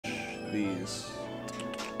these.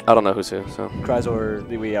 I don't know who's who, so. Crizor,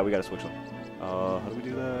 yeah, we gotta switch them. How do we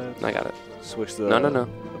do that? I got it. Switch the... No. The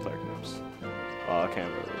player cameras.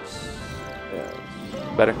 Cameras.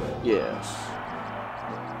 Yeah. Better? Yes.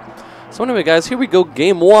 So anyway, guys, here we go.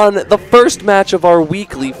 Game 1. The first match of our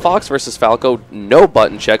weekly Fox versus Falco. No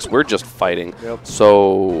button checks. We're just fighting. Yep.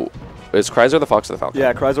 So, is Crizor the Fox or the Falco?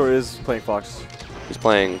 Yeah, Crizor is playing Fox. He's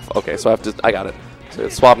playing... Okay, so I got it. So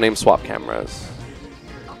it's swap name, swap cameras.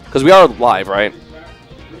 Because we are live, right?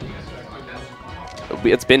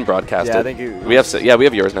 It's been broadcasted. Yeah, I think you... We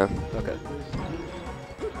have yours now. Okay.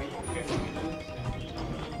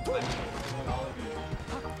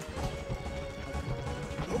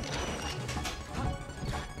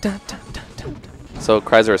 So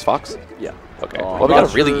Crizor is Fox? Yeah. Okay. Well, we got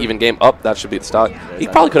a really even game. Up. That should be the start. Yeah, He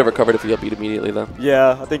probably could have recovered if he upbeat immediately, though.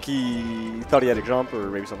 Yeah, I think he thought he had to jump or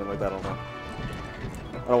maybe something like that. I don't know.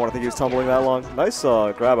 I don't want to think he was tumbling that long. Nice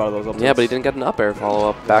grab out of those up Yeah, but he didn't get an up air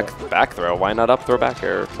follow up. Back throw. Why not up throw back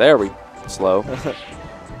air? There we slow.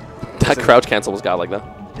 That crouch cancel was godlike though.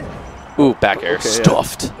 Ooh, back air. Okay,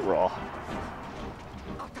 stuffed. Yeah. Raw.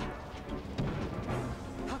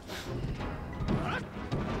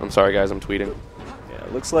 I'm sorry, guys. I'm tweeting. Yeah,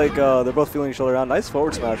 it looks like they're both feeling each other out. Nice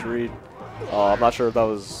forward smash read. I'm not sure if that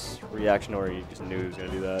was reaction or he just knew he was going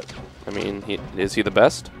to do that. I mean, is he the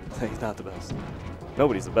best? He's not the best.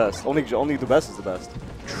 Nobody's the best. Only the best is the best.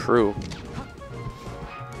 True.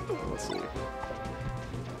 Let's see.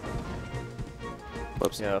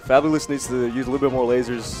 Whoops. Yeah, Fabulous needs to use a little bit more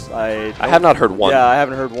lasers. I have not heard one. Yeah, I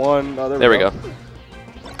haven't heard one. Oh, there we go.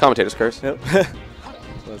 Commentator's curse. Yep.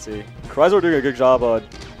 Let's see. Crizor doing a good job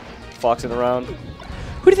foxing around.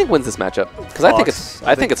 Who do you think wins this matchup? Because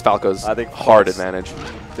I think it's Falco's hard advantage.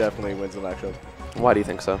 Definitely wins the matchup. Why do you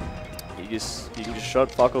think so? He can just shut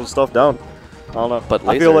Falco's stuff down. I don't know. But lasers.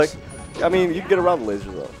 I feel like, I mean, you can get around the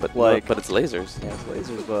lasers though. But it's lasers. Yeah, it's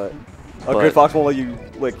lasers. But a good Fox won't let you.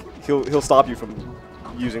 Like he'll stop you from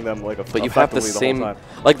using them like. But you have the same.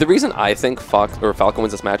 Like the reason I think Falco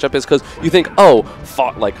wins this matchup is because you think, oh,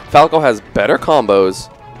 Falco has better combos,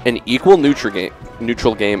 an equal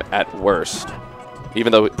neutral game at worst.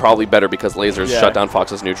 Even though probably better because lasers shut down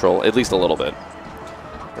Fox's neutral at least a little bit.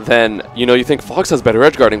 Then you think Fox has better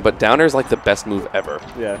edge guarding, but down air is like the best move ever.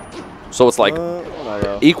 Yeah. So it's like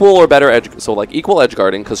equal or better edge. So like equal edge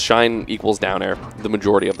guarding because Shine equals down air the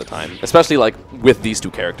majority of the time, especially like with these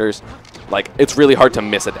two characters. Like it's really hard to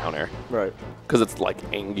miss a down air. Right. Because it's like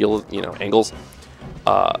angles.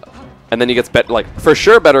 And then he gets for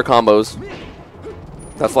sure better combos.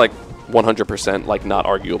 That's like 100% like not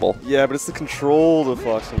arguable. Yeah, but it's the control the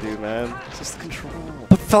Fox can do, man. It's just the control.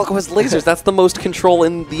 But Falco has lasers. That's the most control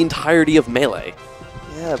in the entirety of Melee.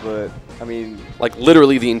 Yeah, but I mean, like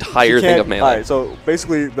literally the entire thing of Melee. Alright, so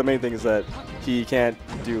basically the main thing is that he can't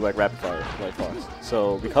do like rapid fire like Fox.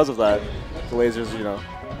 So because of that, the lasers,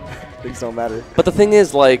 things don't matter. But the thing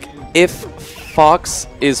is, like, if Fox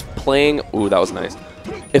is playing, ooh, that was nice.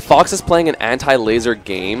 If Fox is playing an anti-laser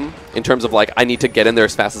game, in terms of like, I need to get in there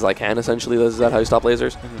as fast as I can, essentially, is that how you stop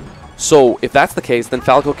lasers? Mm-hmm. So if that's the case, then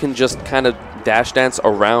Falco can just kind of dash dance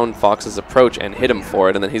around Fox's approach and hit him for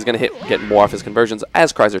it, and then he's going to get more off his conversions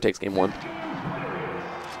as Crizor takes game 1.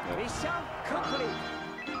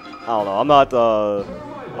 I don't know. I'm not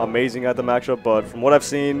amazing at the matchup, but from what I've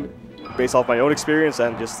seen, based off my own experience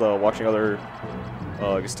and just watching other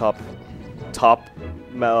top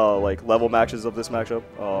level matches of this matchup,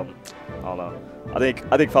 I don't know.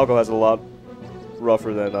 I think Falco has a lot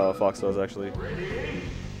rougher than Fox does actually.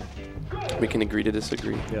 We can agree to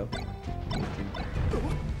disagree. Yeah.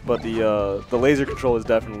 But the laser control is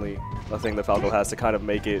definitely a thing that Falco has to kind of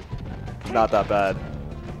make it not that bad.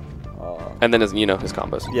 And then his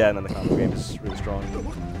combos. Yeah, and then the combo game is really strong.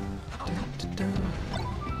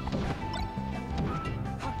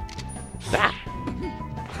 That.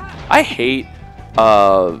 I hate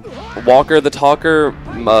Walker the Talker.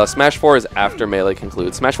 Smash 4 is after Melee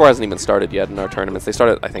concludes. Smash 4 hasn't even started yet in our tournaments. They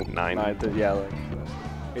started, I think, 9. Yeah, like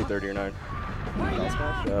 8:30 or 9.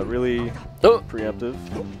 Smash. Really preemptive.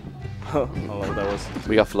 I don't know what that was.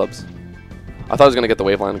 We got flubs. I thought I was going to get the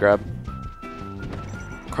waveline grab.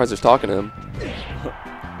 Crizor's talking to him.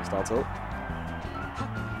 Starts up.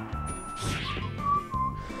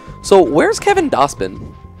 So, where's Kevin Doss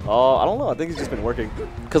been? I don't know. I think he's just been working.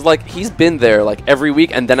 Because, like, he's been there, like, every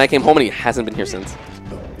week, and then I came home and he hasn't been here since.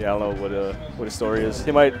 Yeah, I don't know what his story is.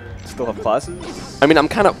 He might still have classes. I mean, I'm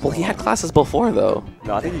kind of... Well, he had classes before, though.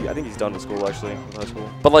 No, I think he's done with school, actually, with high school.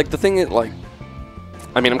 But, like, the thing is, like...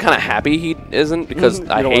 I mean, I'm kind of happy he isn't, because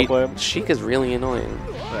I hate... Sheik is really annoying.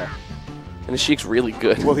 Yeah. And Sheik's really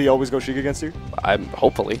good. Will he always go Sheik against you?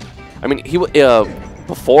 Hopefully. I mean,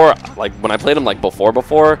 before, like when I played him like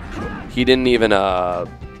before, he didn't even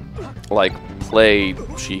like play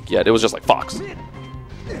Sheik yet. It was just like Fox.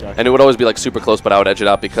 And it would always be like super close, but I would edge it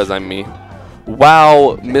out because I'm me.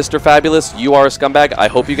 Wow, Mr. Fabulous, you are a scumbag. I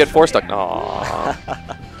hope you get 4-stuck. Aww.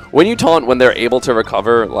 When you taunt when they're able to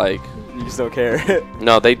recover, like... You just don't care.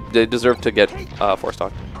 No, they deserve to get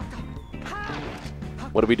 4-stuck.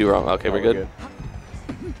 What did we do wrong? Okay, we're good.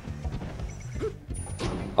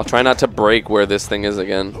 I'll try not to break where this thing is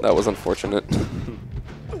again. That was unfortunate.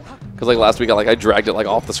 Because like last week, I dragged it like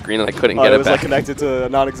off the screen and I couldn't get it back. It was like connected to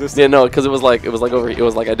non-existent. Yeah, no, because it was like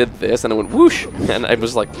I did this and it went whoosh, and I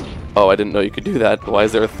was like, oh, I didn't know you could do that. Why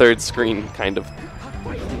is there a third screen? Kind of.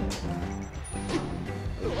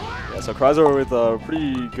 Yeah, so Crizor with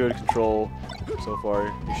pretty good control so far.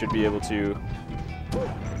 You should be able to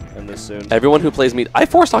end this soon. Everyone who plays me, I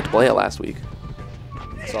 4-stocked Blaya last week.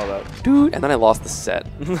 Saw that, dude, and then I lost the set.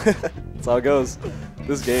 That's how it goes.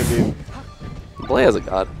 This game, dude. Blaya's a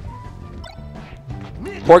god.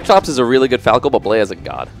 Pork Chops is a really good Falco, but Blaya's a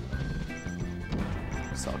god.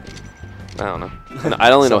 I don't know.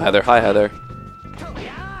 I only know Heather. Hi, Heather.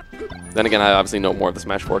 Then again, I obviously know more of the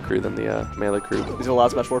Smash 4 crew than the Melee crew. Is there a lot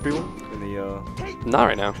of Smash 4 people in the not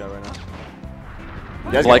right now. chat right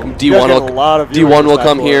now? Like D1 will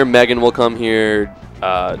come here, Megan will come here,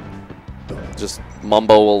 just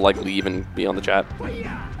Mumbo will like leave and be on the chat.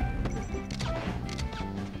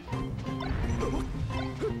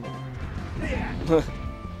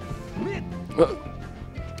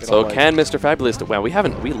 So can Mr. Fabulous? Wow, we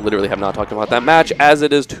literally have not talked about that match as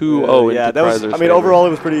it is 2-0. Yeah, that was. I mean, overall, it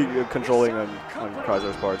was pretty controlling on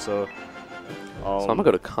Crizor's part. So I'm gonna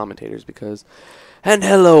go to commentators because. And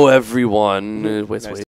hello, everyone. Wait.